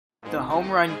The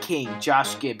home run king,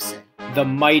 Josh Gibson. The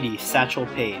mighty Satchel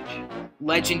Paige.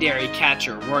 Legendary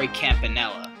catcher, Roy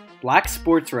Campanella. Black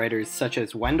sports writers such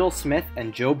as Wendell Smith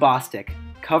and Joe Bostic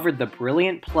covered the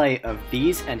brilliant play of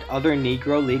these and other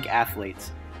Negro League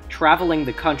athletes, traveling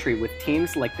the country with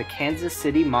teams like the Kansas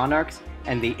City Monarchs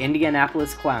and the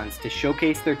Indianapolis Clowns to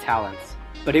showcase their talents.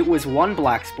 But it was one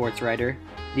black sports writer,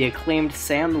 the acclaimed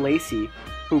Sam Lacy,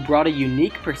 who brought a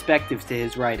unique perspective to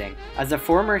his writing. As a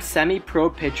former semi-pro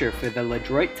pitcher for the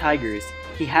Detroit Tigers,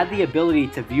 he had the ability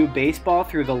to view baseball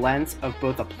through the lens of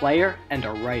both a player and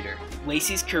a writer.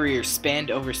 Lacy's career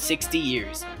spanned over 60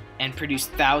 years and produced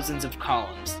thousands of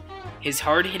columns. His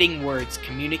hard-hitting words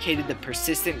communicated the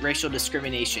persistent racial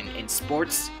discrimination in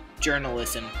sports,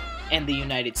 journalism, and the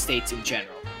United States in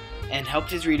general, and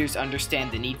helped his readers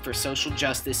understand the need for social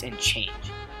justice and change.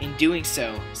 In doing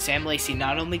so, Sam Lacy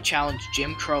not only challenged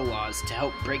Jim Crow laws to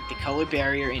help break the color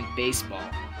barrier in baseball,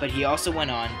 but he also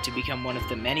went on to become one of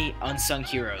the many unsung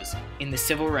heroes in the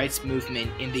civil rights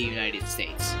movement in the United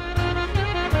States.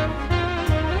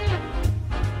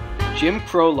 Jim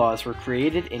Crow laws were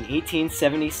created in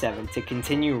 1877 to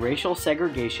continue racial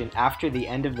segregation after the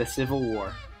end of the Civil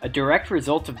War. A direct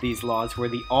result of these laws were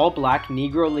the all-black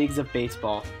Negro Leagues of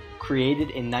Baseball,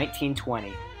 created in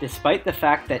 1920. Despite the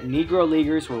fact that Negro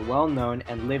Leaguers were well known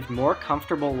and lived more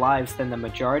comfortable lives than the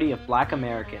majority of black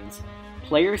Americans,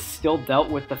 players still dealt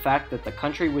with the fact that the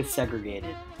country was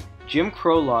segregated. Jim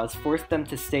Crow laws forced them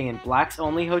to stay in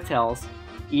blacks-only hotels,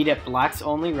 eat at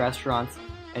blacks-only restaurants,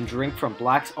 and drink from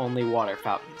blacks-only water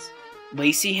fountains.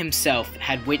 Lacy himself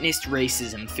had witnessed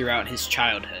racism throughout his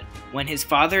childhood. When his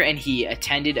father and he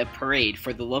attended a parade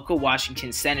for the local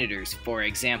Washington Senators, for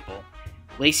example,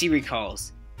 Lacy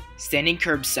recalls, "Standing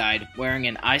curbside, wearing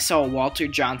an I Saw Walter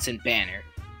Johnson banner,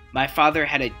 my father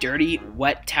had a dirty,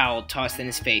 wet towel tossed in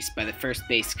his face by the first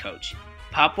base coach.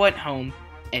 Pop went home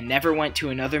and never went to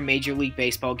another Major League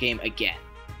Baseball game again."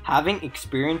 Having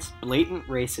experienced blatant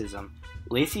racism,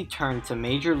 Lacy turned to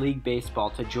Major League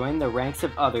Baseball to join the ranks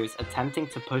of others attempting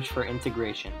to push for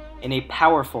integration. In a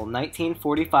powerful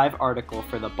 1945 article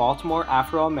for the Baltimore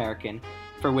Afro-American,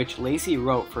 for which Lacy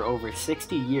wrote for over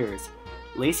 60 years,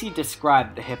 Lacy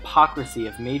described the hypocrisy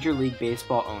of Major League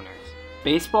Baseball owners.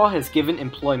 Baseball has given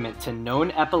employment to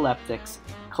known epileptics,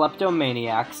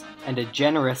 kleptomaniacs, and a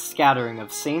generous scattering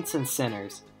of saints and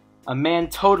sinners. A man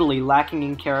totally lacking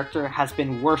in character has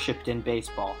been worshipped in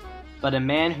baseball, but a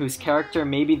man whose character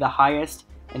may be the highest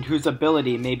and whose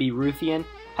ability may be Ruthian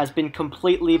has been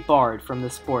completely barred from the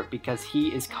sport because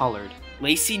he is colored.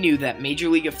 Lacy knew that Major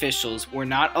League officials were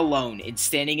not alone in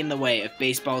standing in the way of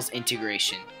baseball's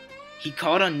integration. He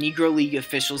called on Negro League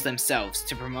officials themselves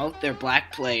to promote their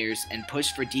black players and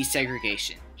push for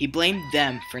desegregation. He blamed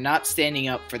them for not standing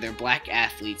up for their black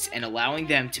athletes and allowing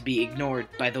them to be ignored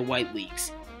by the white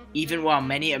leagues, even while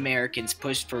many Americans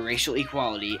pushed for racial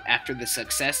equality after the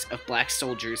success of black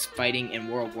soldiers fighting in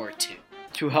World War II.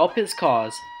 To help his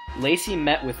cause, Lacy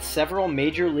met with several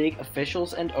Major League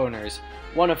officials and owners,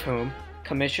 one of whom,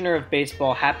 Commissioner of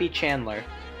Baseball Happy Chandler,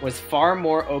 was far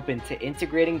more open to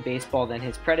integrating baseball than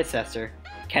his predecessor,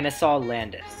 Kennesaw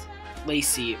Landis.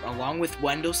 Lacy, along with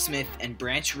Wendell Smith and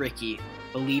Branch Rickey,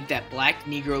 believed that black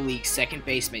Negro League second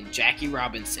baseman Jackie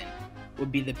Robinson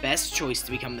would be the best choice to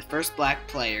become the first black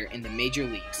player in the major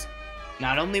leagues.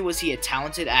 Not only was he a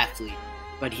talented athlete,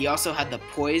 but he also had the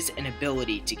poise and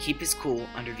ability to keep his cool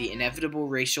under the inevitable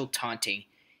racial taunting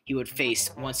he would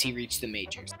face once he reached the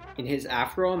majors. In his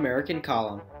Afro-American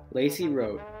column, Lacy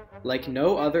wrote, "Like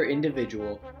no other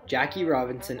individual, Jackie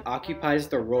Robinson occupies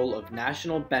the role of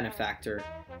national benefactor,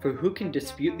 for who can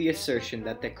dispute the assertion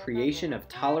that the creation of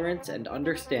tolerance and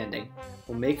understanding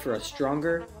will make for a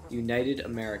stronger, united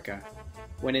America."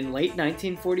 When in late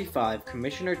 1945,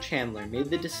 Commissioner Chandler made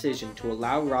the decision to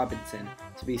allow Robinson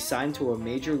to be signed to a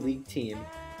major league team,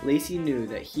 Lacy knew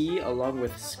that he, along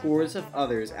with scores of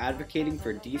others advocating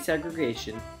for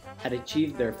desegregation, had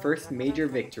achieved their first major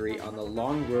victory on the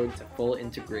long road to full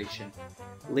integration.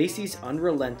 Lacy's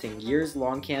unrelenting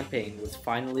years-long campaign was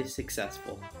finally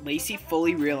successful. Lacy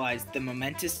fully realized the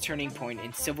momentous turning point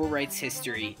in civil rights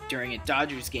history during a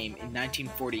Dodgers game in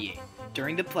 1948.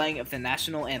 During the playing of the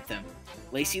national anthem,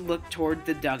 Lacy looked toward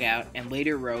the dugout and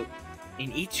later wrote,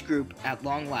 "In each group, at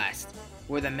long last,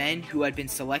 were the men who had been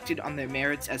selected on their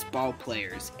merits as ball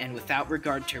players and without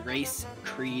regard to race,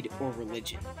 creed, or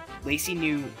religion." Lacy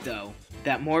knew, though,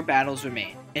 that more battles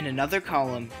remained. In another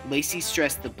column, Lacy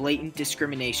stressed the blatant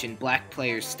discrimination black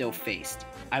players still faced.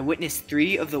 "I witnessed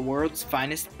 3 of the world's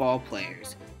finest ball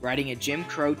players riding a Jim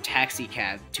Crow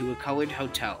taxicab to a colored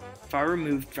hotel, far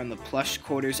removed from the plush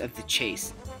quarters of the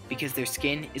chase, because their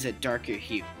skin is a darker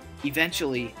hue.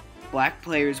 Eventually, black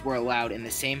players were allowed in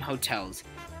the same hotels,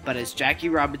 but as Jackie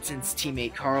Robinson's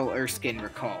teammate Carl Erskine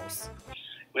recalls,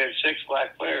 we had 6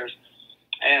 black players,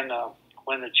 and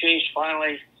when the Chiefs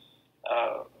finally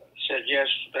said yes,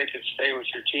 they could stay with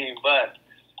your team, but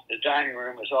the dining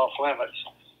room is off limits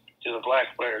to the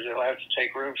black players. They'll have to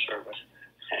take room service.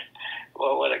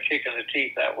 Well, what a kick in the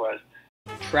teeth that was.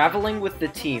 Traveling with the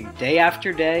team day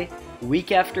after day,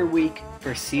 week after week,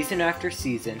 for season after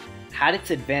season, had its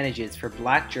advantages for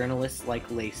black journalists like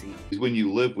Lacy. When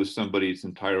you live with somebody, it's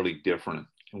entirely different.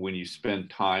 And when you spend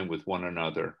time with one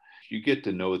another, you get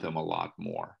to know them a lot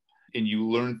more. And you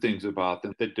learn things about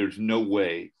them that there's no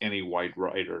way any white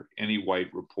writer, any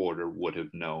white reporter would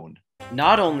have known.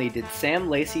 Not only did Sam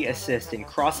Lacy assist in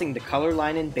crossing the color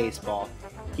line in baseball,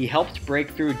 he helped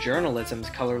break through journalism's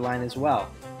color line as well.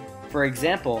 For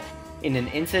example, in an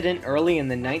incident early in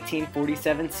the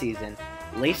 1947 season,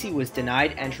 Lacy was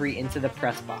denied entry into the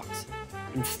press box.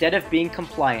 Instead of being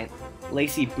compliant,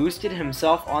 Lacy boosted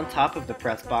himself on top of the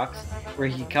press box, where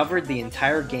he covered the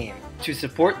entire game. To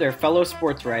support their fellow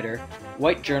sports writer,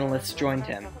 white journalists joined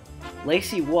him.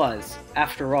 Lacy was,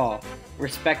 after all,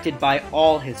 respected by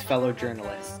all his fellow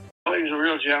journalists. He was a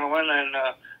real gentleman and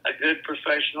a good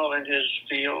professional in his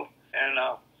field, and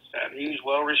he was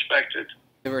well respected.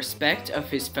 The respect of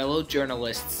his fellow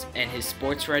journalists and his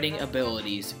sports writing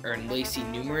abilities earned Lacy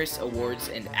numerous awards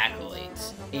and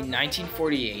accolades. In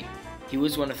 1948, he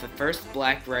was one of the first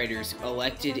black writers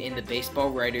elected in the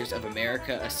Baseball Writers of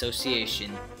America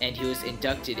Association, and he was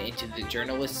inducted into the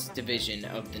Journalists Division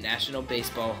of the National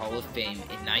Baseball Hall of Fame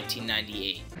in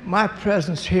 1998. My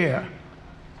presence here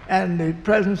and the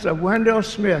presence of Wendell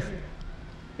Smith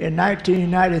in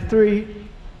 1993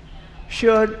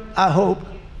 should, I hope,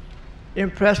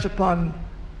 impress upon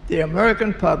the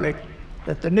American public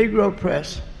that the Negro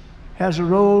press has a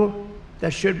role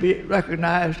that should be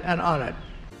recognized and honored.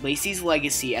 Lacy's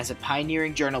legacy as a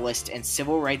pioneering journalist and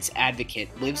civil rights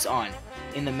advocate lives on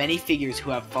in the many figures who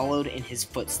have followed in his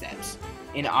footsteps.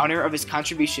 In honor of his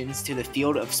contributions to the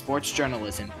field of sports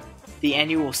journalism, the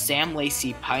annual Sam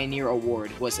Lacy Pioneer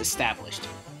Award was established,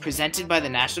 presented by the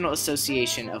National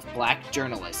Association of Black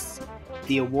Journalists.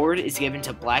 The award is given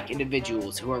to black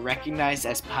individuals who are recognized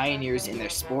as pioneers in their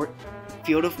sport,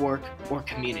 field of work, or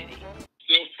community.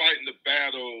 Still fighting the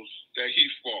battles that he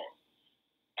fought.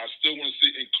 I still want to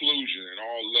see inclusion in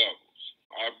all levels.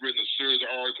 I've written a series of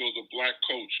articles of black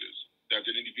coaches that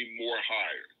there need to be more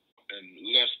hired and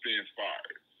less being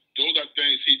fired. Those are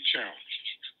things he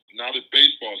challenged. Now that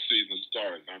baseball season is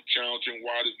starting, I'm challenging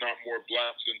why there's not more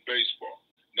blacks in baseball,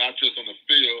 not just on the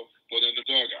field, but in the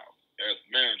dugout, as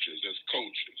managers, as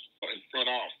coaches, in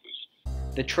front office.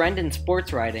 The trend in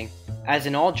sports writing, as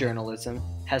in all journalism,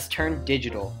 has turned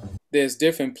digital. There's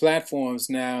different platforms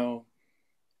now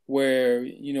where,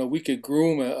 we could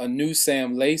groom a new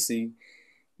Sam Lacy,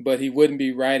 but he wouldn't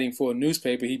be writing for a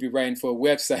newspaper, he'd be writing for a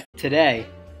website. Today,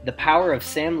 the power of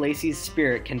Sam Lacy's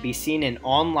spirit can be seen in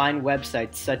online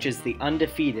websites such as The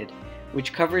Undefeated,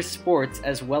 which covers sports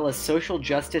as well as social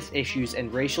justice issues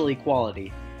and racial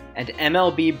equality, and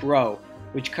MLB Bro,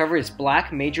 which covers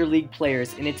black major league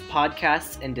players in its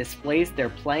podcasts and displays their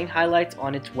playing highlights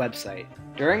on its website.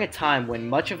 During a time when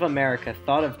much of America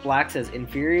thought of blacks as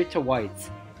inferior to whites,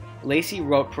 Lacy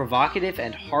wrote provocative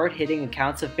and hard-hitting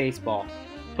accounts of baseball,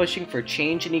 pushing for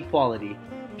change and equality,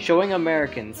 showing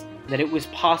Americans that it was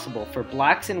possible for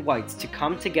blacks and whites to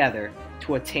come together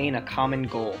to attain a common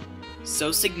goal.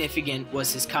 So significant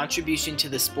was his contribution to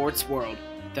the sports world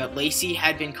that Lacy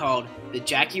had been called the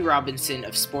Jackie Robinson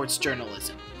of sports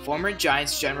journalism. Former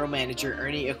Giants general manager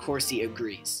Ernie Accorsi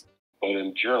agrees. But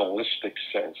in journalistic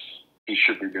sense, he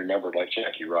should be remembered like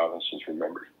Jackie Robinson's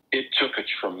remembered. It took a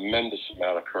tremendous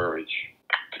amount of courage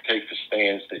to take the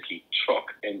stands that he took.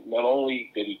 And not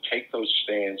only did he take those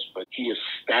stands, but he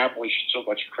established so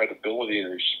much credibility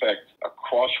and respect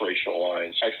across racial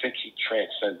lines. I think he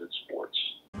transcended sports.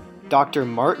 Dr.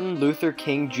 Martin Luther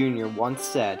King Jr. once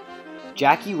said,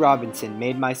 "Jackie Robinson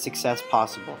made my success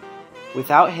possible.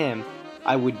 Without him,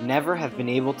 I would never have been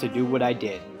able to do what I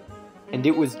did." And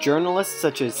it was journalists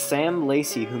such as Sam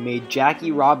Lacy who made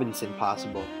Jackie Robinson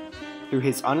possible. Through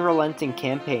his unrelenting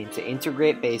campaign to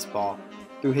integrate baseball,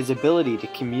 through his ability to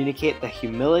communicate the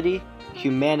humility,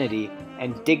 humanity,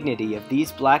 and dignity of these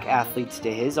black athletes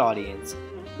to his audience,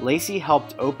 Lacy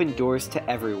helped open doors to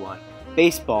everyone.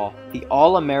 Baseball, the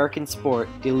all-American sport,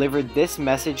 delivered this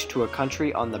message to a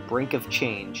country on the brink of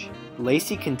change.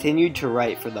 Lacy continued to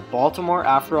write for the Baltimore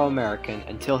Afro-American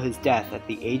until his death at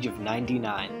the age of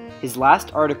 99. His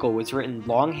last article was written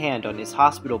longhand on his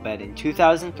hospital bed in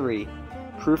 2003,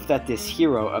 proof that this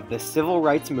hero of the civil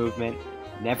rights movement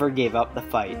never gave up the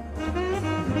fight.